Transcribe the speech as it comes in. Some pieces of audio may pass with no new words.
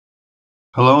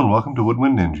Hello and welcome to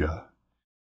Woodwind Ninja.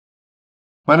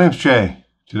 My name's Jay.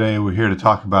 Today we're here to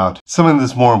talk about something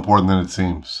that's more important than it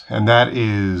seems, and that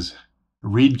is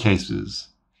reed cases.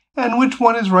 And which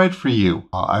one is right for you?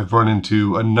 I've run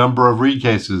into a number of reed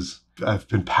cases. I've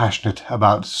been passionate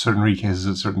about certain reed cases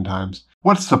at certain times.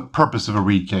 What's the purpose of a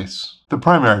reed case? The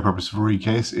primary purpose of a reed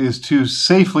case is to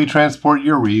safely transport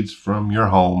your reeds from your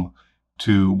home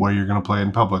to where you're going to play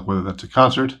in public, whether that's a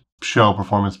concert, show,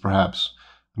 performance perhaps.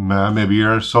 Maybe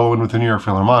you're soloing with the New York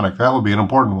Philharmonic. That would be an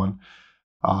important one.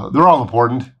 They're all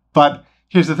important, but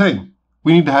here's the thing.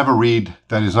 We need to have a reed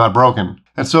that is not broken.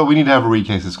 And so we need to have a reed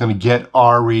case that's going to get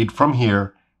our reed from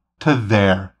here to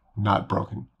there, not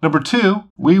broken. Number two,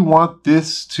 we want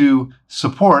this to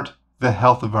support the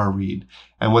health of our reed.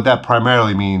 And what that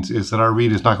primarily means is that our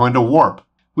reed is not going to warp.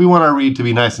 We want our reed to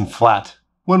be nice and flat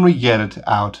when we get it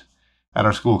out at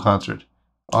our school concert,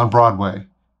 on Broadway,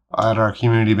 at our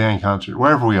community band concert,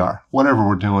 wherever we are, whatever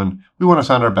we're doing, we want to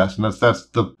sound our best. And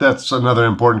that's another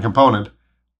important component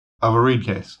of a reed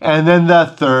case. And then the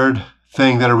third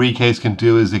thing that a reed case can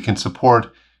do is it can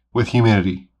support with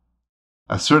humidity.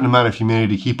 A certain amount of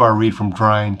humidity to keep our reed from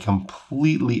drying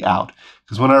completely out.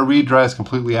 Because when our reed dries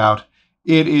completely out,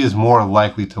 it is more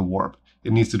likely to warp.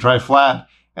 It needs to dry flat,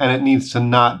 and it needs to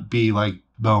not be like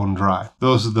bone dry.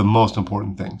 Those are the most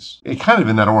important things. Kind of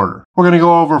in that order. We're going to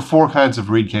go over 4 kinds of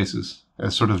reed cases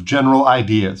as sort of general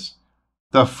ideas.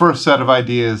 The first set of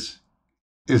ideas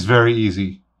is very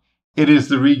easy. It is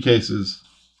the reed cases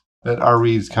that our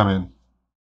reeds come in.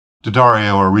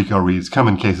 D'Addario or Rico reeds come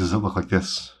in cases that look like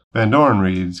this. Vandoren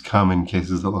reeds come in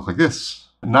cases that look like this.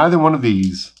 Neither one of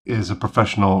these is a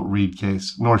professional reed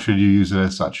case, nor should you use it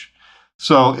as such.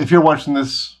 So if you're watching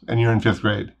this and you're in 5th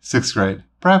grade, 6th grade,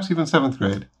 perhaps even 7th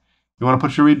grade, you want to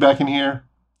put your reed back in here?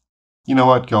 You know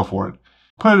what? Go for it.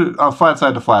 Put it on flat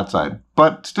side to flat side.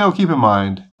 But still keep in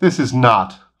mind, this is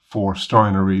not for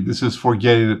storing a reed. This is for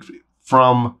getting it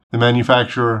from the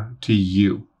manufacturer to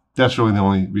you. That's really the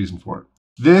only reason for it.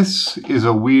 This is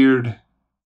a weird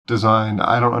design.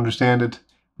 I don't understand it.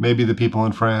 Maybe the people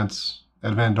in France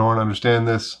at Vandoren understand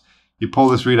this. You pull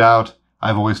this reed out.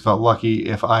 I've always felt lucky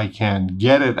if I can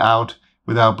get it out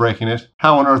without breaking it.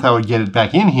 How on earth I would get it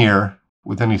back in here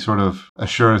with any sort of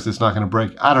assurance it's not going to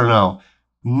break, I don't know.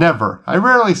 Never. I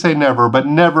rarely say never, but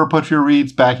never put your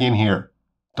reeds back in here.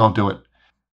 Don't do it.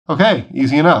 Okay,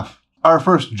 easy enough. Our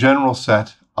first general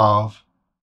set of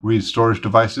reed storage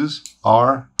devices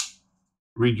are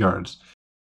reed guards.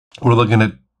 We're looking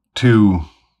at 2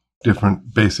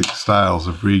 different basic styles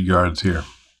of reed guards here.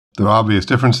 The obvious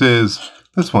difference is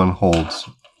this one holds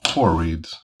 4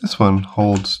 reeds. This one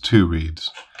holds 2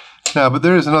 reeds. Now, but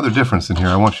there is another difference in here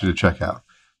I want you to check out.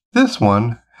 This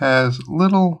one has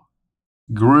little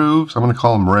grooves. I'm going to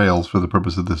call them rails for the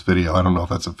purpose of this video. I don't know if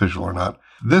that's official or not.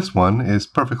 This one is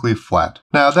perfectly flat.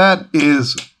 Now, that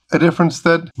is a difference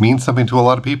that means something to a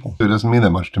lot of people. It doesn't mean that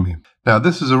much to me. Now,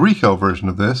 this is a Rico version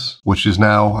of this, which is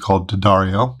now called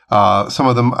D'Addario. Some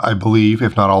of them, I believe,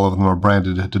 if not all of them, are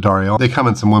branded D'Addario. They come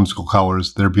in some whimsical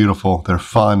colors. They're beautiful. They're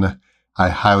fun. I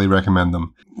highly recommend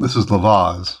them. This is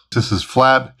Lavaz. This is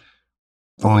flat,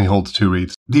 only holds 2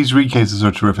 reeds. These reed cases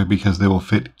are terrific because they will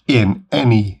fit in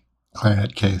any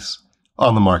clarinet case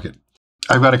on the market.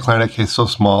 I've got a clarinet case so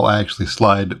small, I actually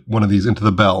slide one of these into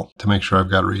the bell to make sure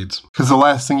I've got reeds. Because the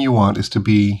last thing you want is to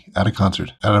be at a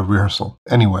concert, at a rehearsal,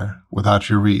 anywhere without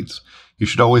your reeds. You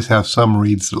should always have some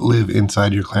reeds that live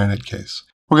inside your clarinet case.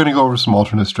 We're going to go over some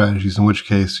alternate strategies, in which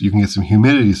case you can get some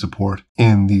humidity support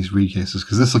in these reed cases,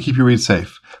 because this will keep your reed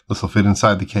safe. This will fit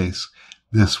inside the case.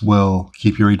 This will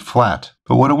keep your reed flat.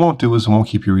 But what it won't do is it won't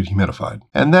keep your reed humidified.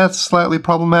 And that's slightly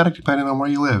problematic depending on where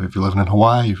you live. If you're living in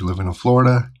Hawaii, if you're living in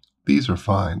Florida, these are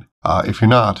fine. If you're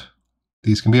not,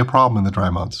 these can be a problem in the dry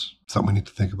months. Something we need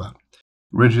to think about.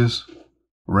 Ridges,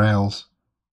 rails,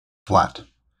 flat.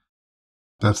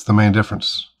 That's the main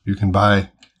difference. You can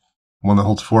buy one that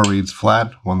holds 4 reeds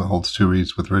flat, one that holds 2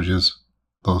 reeds with ridges.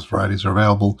 Those varieties are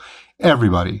available.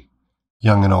 Everybody,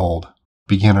 young and old,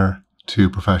 beginner to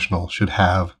professional, should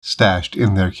have stashed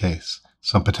in their case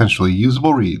some potentially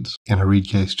usable reeds in a reed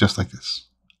case just like this.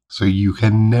 So you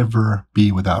can never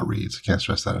be without reeds. I can't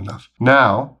stress that enough.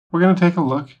 Now, we're going to take a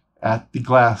look at the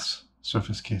glass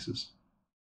surface cases.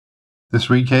 This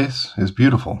reed case is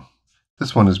beautiful.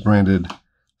 This one is branded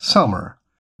Summer.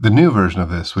 The new version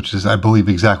of this, which is, I believe,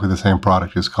 exactly the same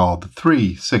product, is called the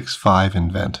 365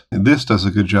 Invent. And this does a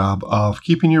good job of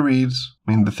keeping your reeds.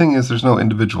 I mean, the thing is, there's no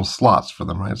individual slots for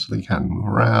them, right? So they can't move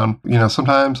around. You know,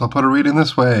 sometimes I'll put a reed in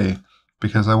this way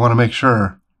because I want to make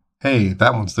sure, hey,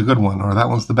 that one's the good one, or that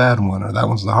one's the bad one, or that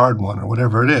one's the hard one, or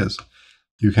whatever it is.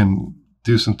 You can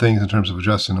do some things in terms of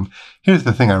adjusting them. Here's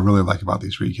the thing I really like about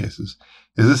these reed cases,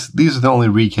 is these are the only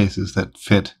reed cases that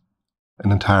fit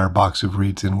an entire box of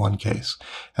reeds in one case.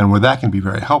 And where that can be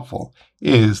very helpful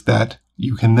is that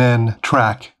you can then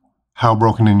track how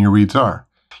broken in your reeds are.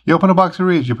 You open a box of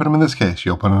reeds, you put them in this case.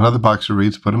 You open another box of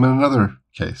reeds, put them in another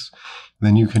case. And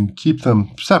then you can keep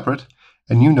them separate,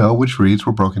 and you know which reeds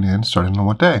were broken in starting on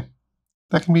what day.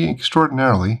 That can be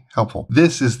extraordinarily helpful.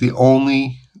 This is the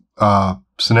only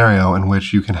scenario in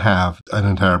which you can have an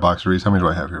entire box of reeds. How many do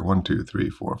I have here? 1, 2, 3,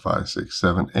 4, 5, 6,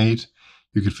 7, 8.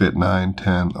 You could fit 9,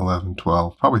 10, 11,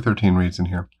 12, probably 13 reeds in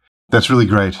here. That's really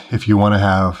great if you want to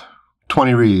have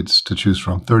 20 reeds to choose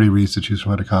from, 30 reeds to choose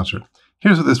from at a concert.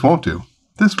 Here's what this won't do.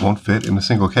 This won't fit in a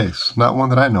single case, not one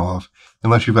that I know of,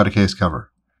 unless you've got a case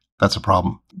cover. That's a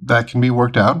problem. That can be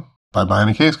worked out by buying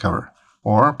a case cover,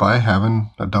 or by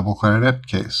having a double clarinet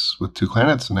case with 2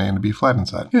 clarinets, an A and a B flat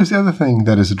inside. Here's the other thing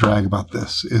that is a drag about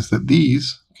this, is that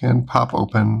these can pop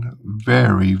open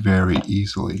very, very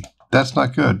easily. That's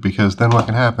not good, because then what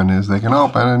can happen is they can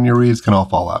open and your reeds can all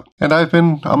fall out. And I've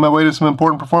been on my way to some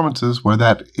important performances where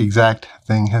that exact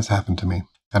thing has happened to me,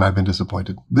 and I've been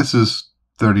disappointed. This is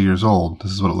 30 years old.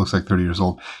 This is what it looks like 30 years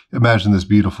old. Imagine this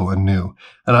beautiful and new.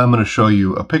 And I'm going to show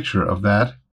you a picture of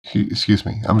that. Excuse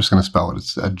me, I'm just going to spell it.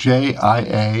 It's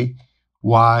Jiaouyuy,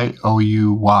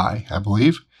 I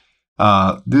believe.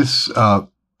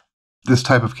 This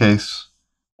type of case,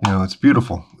 you know, it's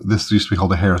beautiful. This used to be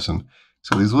called a Harrison.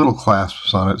 So these little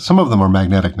clasps on it. Some of them are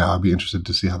magnetic now. I'd be interested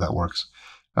to see how that works.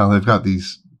 They've got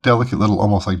these delicate little,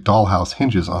 almost like dollhouse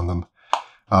hinges on them.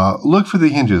 Look for the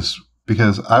hinges,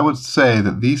 because I would say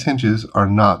that these hinges are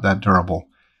not that durable.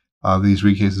 These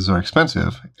reed cases are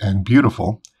expensive and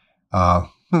beautiful.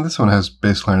 This one has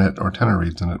bass clarinet or tenor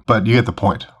reeds in it, but you get the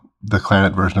point. The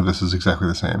clarinet version of this is exactly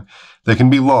the same. They can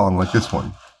be long like this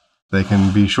one. They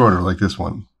can be shorter like this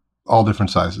one. All different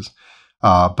sizes.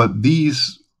 But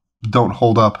these don't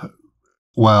hold up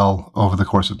well over the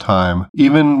course of time,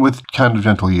 even with kind of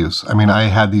gentle use. I mean, I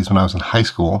had these when I was in high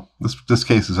school. This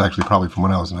case is actually probably from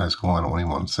when I was in high school. I don't even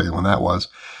want to say when that was.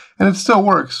 And it still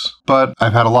works, but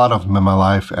I've had a lot of them in my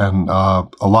life, and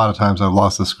a lot of times I've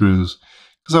lost the screws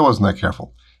because I wasn't that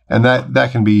careful. And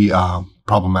that can be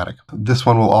problematic. This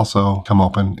one will also come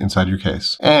open inside your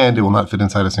case, and it will not fit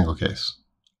inside a single case.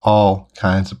 All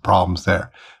kinds of problems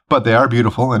there. But they are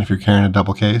beautiful, and if you're carrying a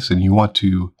double case and you want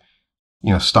to,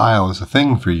 you know, style is a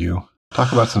thing for you,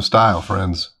 talk about some style,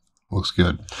 friends. Looks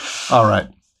good. All right,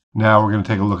 now we're going to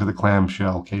take a look at the Clam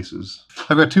Shell cases.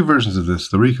 I've got 2 versions of this,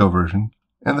 the Rico version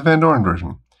and the Vandoren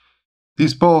version.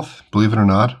 These both, believe it or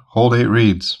not, hold 8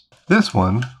 reeds. This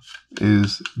one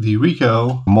is the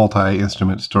Rico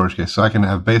multi-instrument storage case. So I can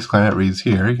have bass clarinet reeds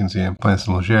here. You can see I'm playing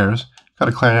some Ligatures. Got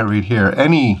a clarinet reed here.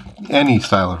 Any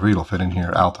style of reed will fit in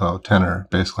here. Alto, tenor,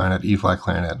 bass clarinet, E-flat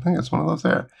clarinet. I think it's one of those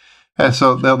there. And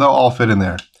so they'll all fit in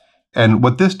there. And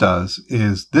what this does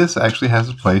is this actually has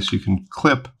a place you can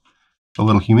clip a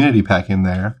little humidity pack in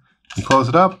there. You close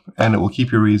it up, and it will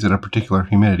keep your reeds at a particular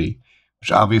humidity,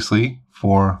 which obviously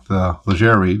for the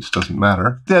Ligature reeds doesn't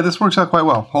matter. Yeah, this works out quite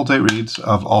well. Holds 8 reeds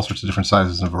of all sorts of different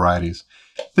sizes and varieties.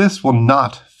 This will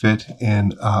not fit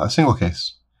in a single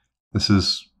case. This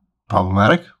is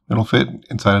problematic. It'll fit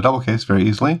inside a double case very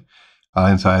easily,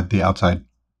 inside the outside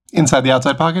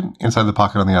pocket, inside the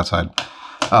pocket on the outside.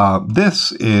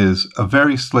 This is a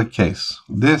very slick case.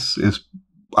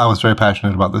 I was very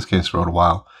passionate about this case for a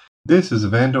while. This is a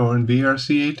Vandoren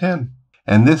VRC-A10,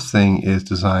 and this thing is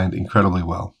designed incredibly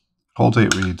well. Holds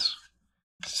 8 reeds,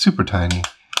 super tiny,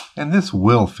 and this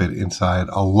will fit inside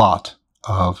a lot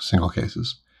of single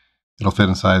cases. It'll fit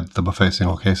inside the buffet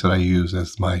single case that I use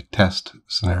as my test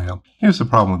scenario. Here's the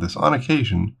problem with this. On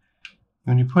occasion,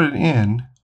 when you put it in,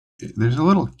 there's a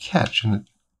little catch, and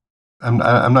I'm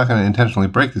not going to intentionally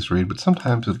break this reed, but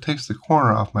sometimes it takes the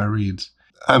corner off my reeds.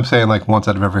 I'm saying like once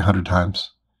out of every 100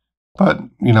 times. But,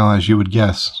 you know, as you would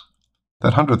guess,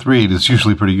 that 100th reed is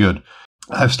usually pretty good.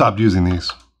 I've stopped using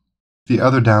these. The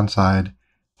other downside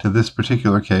to this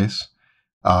particular case,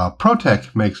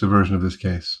 ProTech makes a version of this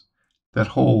case that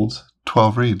holds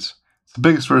 12 reeds. It's the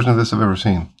biggest version of this I've ever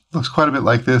seen. It looks quite a bit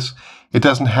like this. It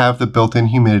doesn't have the built-in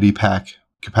humidity pack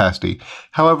capacity.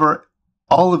 However,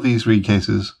 all of these reed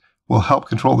cases will help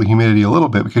control the humidity a little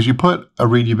bit, because you put a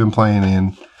reed you've been playing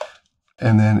in,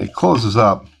 and then it closes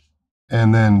up,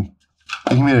 and then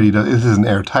the humidity this isn't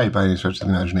airtight by any stretch of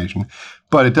the imagination,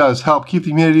 but it does help keep the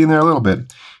humidity in there a little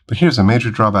bit. But here's a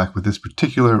major drawback with this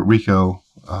particular Rico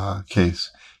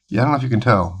case. Yeah, I don't know if you can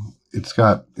tell.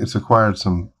 It's acquired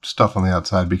some stuff on the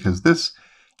outside, because this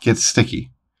gets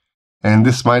sticky. And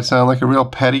this might sound like a real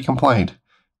petty complaint,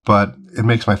 but it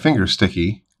makes my fingers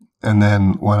sticky And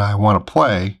then when I want to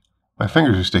play, my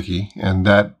fingers are sticky, and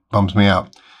that bums me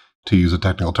out, to use a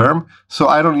technical term. So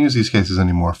I don't use these cases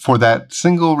anymore. For that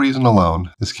single reason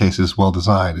alone, this case is well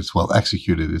designed, it's well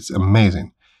executed, it's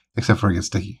amazing, except for it gets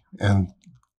sticky. And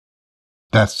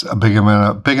that's a big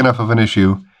enough of an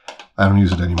issue, I don't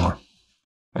use it anymore.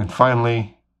 And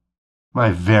finally, my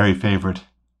very favorite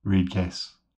reed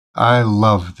case. I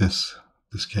love this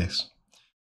case.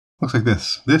 Looks like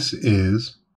this. This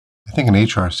is, I think, an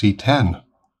HRC 10.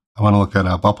 I want to look that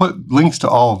up. I'll put links to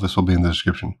all of this will be in the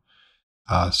description.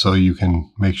 So you can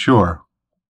make sure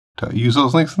to use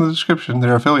those links in the description.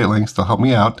 They're affiliate links. They'll help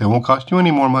me out. They won't cost you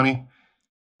any more money,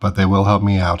 but they will help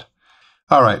me out.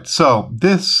 All right, so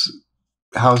this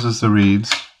houses the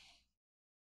reeds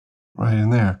right in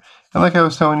there. And like I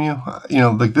was telling you,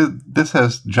 like this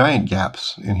has giant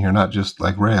gaps in here, not just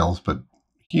like rails, but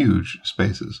huge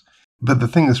spaces. But the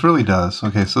thing this really does,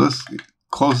 okay, so this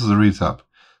closes the reeds up.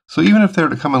 So even if they're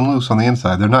to come in loose on the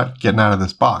inside, they're not getting out of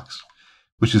this box,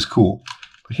 which is cool.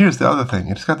 But here's the other thing.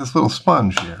 It's got this little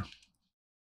sponge here.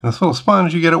 And this little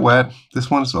sponge, you get it wet.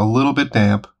 This one's a little bit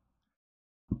damp.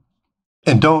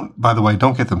 And by the way,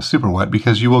 don't get them super wet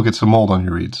because you will get some mold on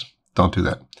your reeds. Don't do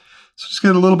that. So just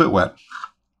get a little bit wet.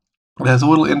 It has a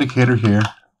little indicator here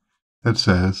that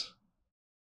says,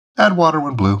 add water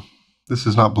when blue. This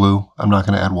is not blue. I'm not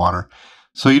going to add water.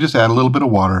 So you just add a little bit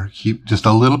of water. Keep just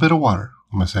a little bit of water.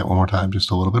 I'm going to say it one more time. Just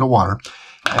a little bit of water.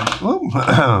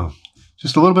 And,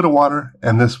 just a little bit of water,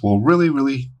 and this will really,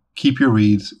 really keep your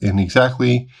reeds in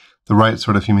exactly the right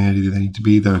sort of humidity they need to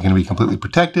be. They're going to be completely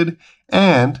protected,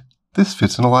 and this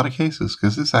fits in a lot of cases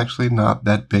because it's actually not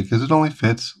that big because it only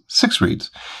fits 6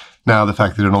 reeds. Now, the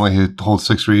fact that it only holds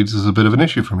 6 reeds is a bit of an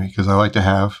issue for me because I like to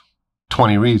have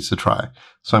 20 reeds to try.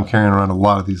 So I'm carrying around a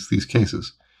lot of these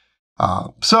cases.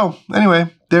 So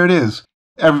anyway, there it is.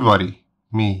 Everybody,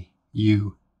 me,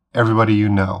 you, everybody you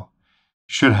know,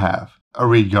 should have a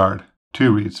reed guard.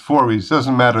 2 reeds, 4 reeds,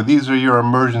 doesn't matter. These are your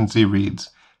emergency reeds.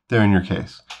 They're in your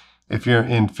case. If you're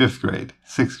in 5th grade,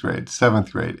 6th grade,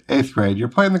 7th grade, 8th grade, you're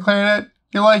playing the clarinet,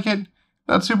 you like it,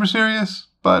 not super serious,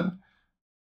 but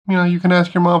you can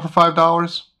ask your mom for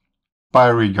 $5, buy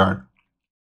a reed guard.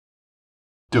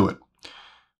 Do it.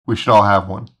 We should all have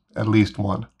one, at least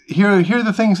one. Here are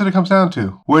the things that it comes down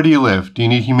to. Where do you live? Do you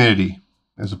need humidity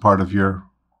as a part of your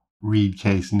reed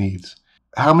case needs?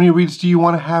 How many reeds do you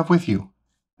want to have with you?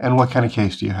 And what kind of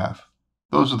case do you have?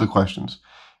 Those are the questions.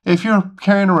 If you're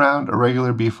carrying around a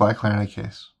regular B-flat clarinet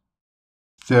case,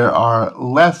 there are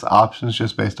less options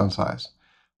just based on size.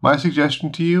 My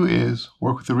suggestion to you is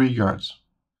work with the reed guards.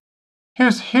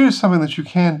 Here's something that you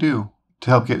can do to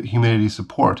help get humidity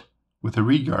support with a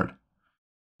reed guard.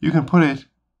 You can put it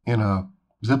in a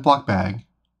Ziploc bag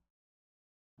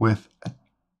with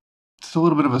just a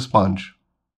little bit of a sponge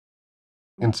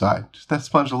inside. Just that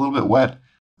sponge a little bit wet.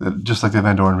 Just like the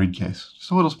Vandoren reed case. Just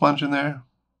a little sponge in there.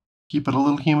 Keep it a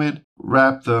little humid.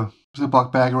 Wrap the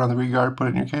Ziploc bag around the reed guard. Put it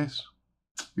in your case.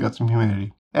 You got some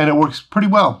humidity. And it works pretty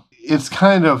well. It's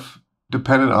kind of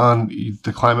dependent on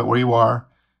the climate where you are,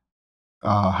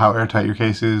 how airtight your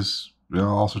case is,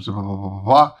 all sorts of blah, blah, blah, blah,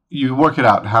 blah. You work it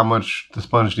out, how much the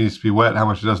sponge needs to be wet, how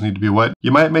much it doesn't need to be wet.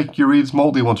 You might make your reeds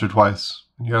moldy once or twice,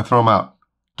 and you got to throw them out.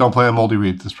 Don't play on moldy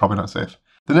reeds. It's probably not safe.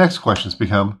 The next questions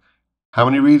become, how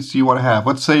many reeds do you want to have?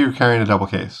 Let's say you're carrying a double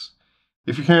case.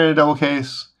 If you're carrying a double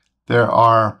case, there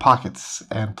are pockets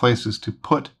and places to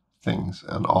put things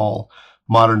in all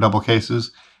modern double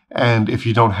cases. And if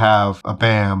you don't have a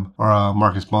BAM or a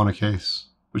Marcus Bona case,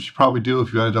 which you probably do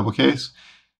if you had a double case,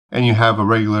 and you have a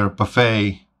regular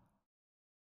buffet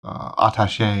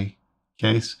attaché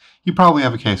case, you probably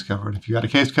have a case cover. And if you got a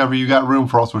case cover, you got room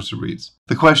for all sorts of reeds.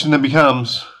 The question then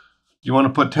becomes, do you want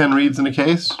to put 10 reeds in a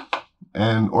case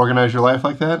and organize your life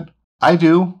like that? I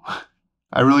do.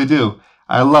 I really do.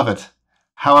 I love it.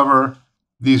 However,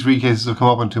 these reed cases have come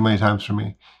open too many times for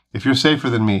me. If you're safer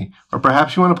than me, or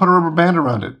perhaps you want to put a rubber band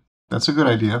around it, that's a good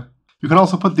idea. You can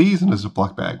also put these in a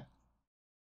Ziploc bag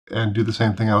and do the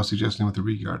same thing I was suggesting with the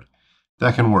reed guard.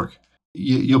 That can work.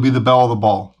 You'll be the belle of the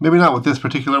ball. Maybe not with this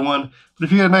particular one, but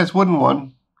if you get a nice wooden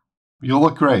one, you'll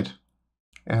look great.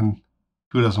 And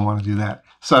who doesn't want to do that?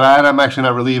 So I'm actually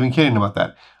not really even kidding about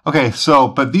that. Okay,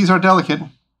 but these are delicate.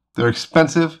 They're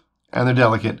expensive and they're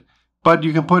delicate. But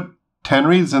you can put 10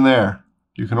 reeds in there.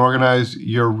 You can organize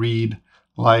your reed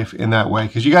life in that way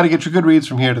because you got to get your good reeds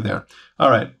from here to there. All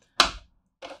right.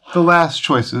 The last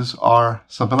choices are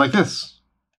something like this,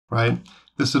 right?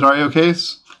 This D'Addario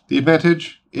case, the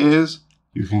advantage is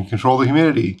you can control the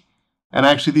humidity. And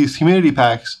actually these humidity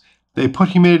packs, they put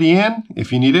humidity in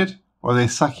if you need it, or they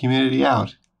suck humidity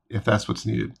out if that's what's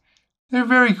needed. They're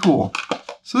very cool.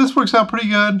 So this works out pretty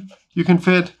good. You can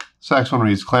fit saxophone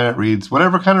reeds, clarinet reeds,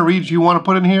 whatever kind of reeds you want to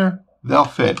put in here, they'll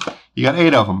fit. You got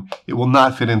 8 of them. It will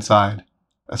not fit inside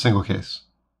a single case.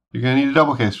 You're going to need a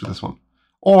double case for this one.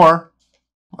 Or,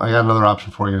 I got another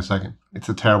option for you in a second. It's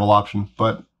a terrible option,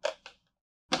 but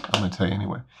I'm going to tell you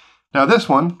anyway. Now this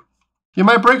one, you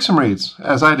might break some reeds,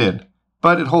 as I did,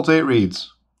 but it holds 8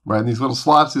 reeds. Right in these little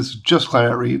slots, this is just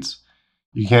clarinet reeds.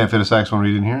 You can't fit a saxophone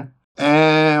reed in here.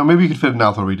 And maybe you could fit an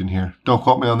alto reed in here. Don't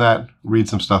quote me on that. Read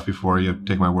some stuff before you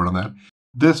take my word on that.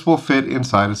 This will fit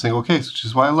inside a single case, which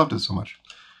is why I loved it so much.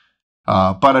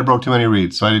 But I broke too many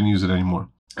reeds, so I didn't use it anymore.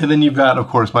 And then you've got, of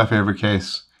course, my favorite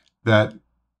case that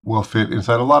will fit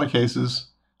inside a lot of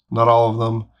cases, not all of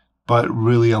them, but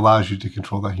really allows you to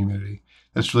control that humidity.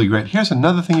 That's really great. Here's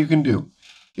another thing you can do.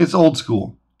 It's old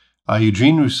school.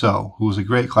 Eugene Rousseau, who was a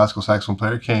great classical saxophone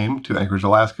player, came to Anchorage,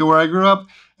 Alaska, where I grew up,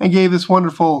 and gave this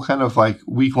wonderful kind of like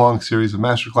week-long series of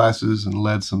master classes and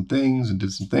led some things and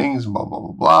did some things and blah, blah,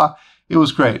 blah, blah. It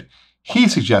was great. He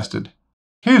suggested,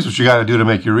 here's what you got to do to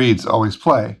make your reeds always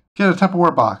play. Get a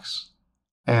Tupperware box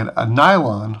and a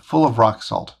nylon full of rock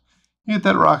salt. You get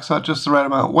that rock salt just the right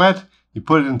amount wet. You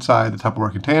put it inside the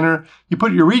Tupperware container. You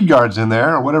put your reed guards in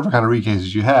there, or whatever kind of reed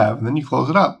cases you have, and then you close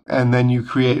it up. And then you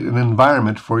create an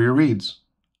environment for your reeds.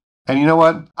 And you know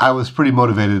what? I was pretty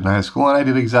motivated in high school, and I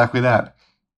did exactly that.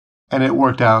 And it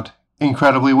worked out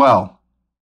incredibly well.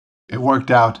 It worked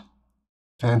out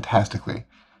fantastically.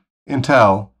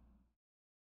 Until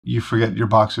you forget your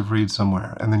box of reeds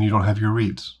somewhere, and then you don't have your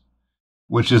reeds.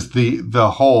 Which is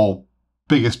the whole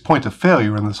biggest point of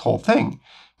failure in this whole thing,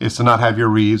 is to not have your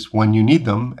reeds when you need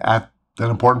them at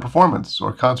an important performance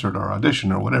or concert or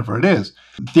audition or whatever it is.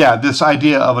 Yeah, this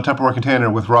idea of a Tupperware container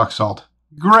with rock salt,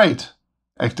 great,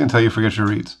 until you forget your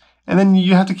reeds. And then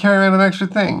you have to carry around an extra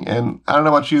thing. And I don't know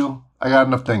about you, I got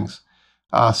enough things.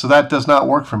 So that does not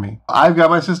work for me. I've got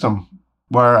my system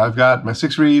where I've got my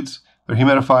 6 reeds, they're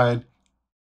humidified.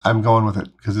 I'm going with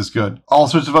it because it's good. All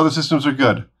sorts of other systems are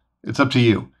good. It's up to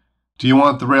you. Do you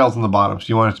want the rails on the bottoms?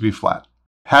 Do you want it to be flat?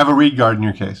 Have a reed guard in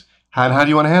your case. How do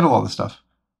you want to handle all this stuff?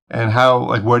 And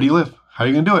where do you live? How are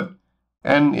you going to do it?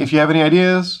 And if you have any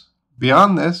ideas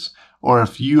beyond this, or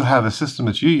if you have a system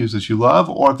that you use that you love,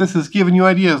 or if this has given you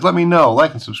ideas, let me know.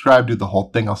 Like and subscribe, do the whole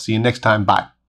thing. I'll see you next time. Bye.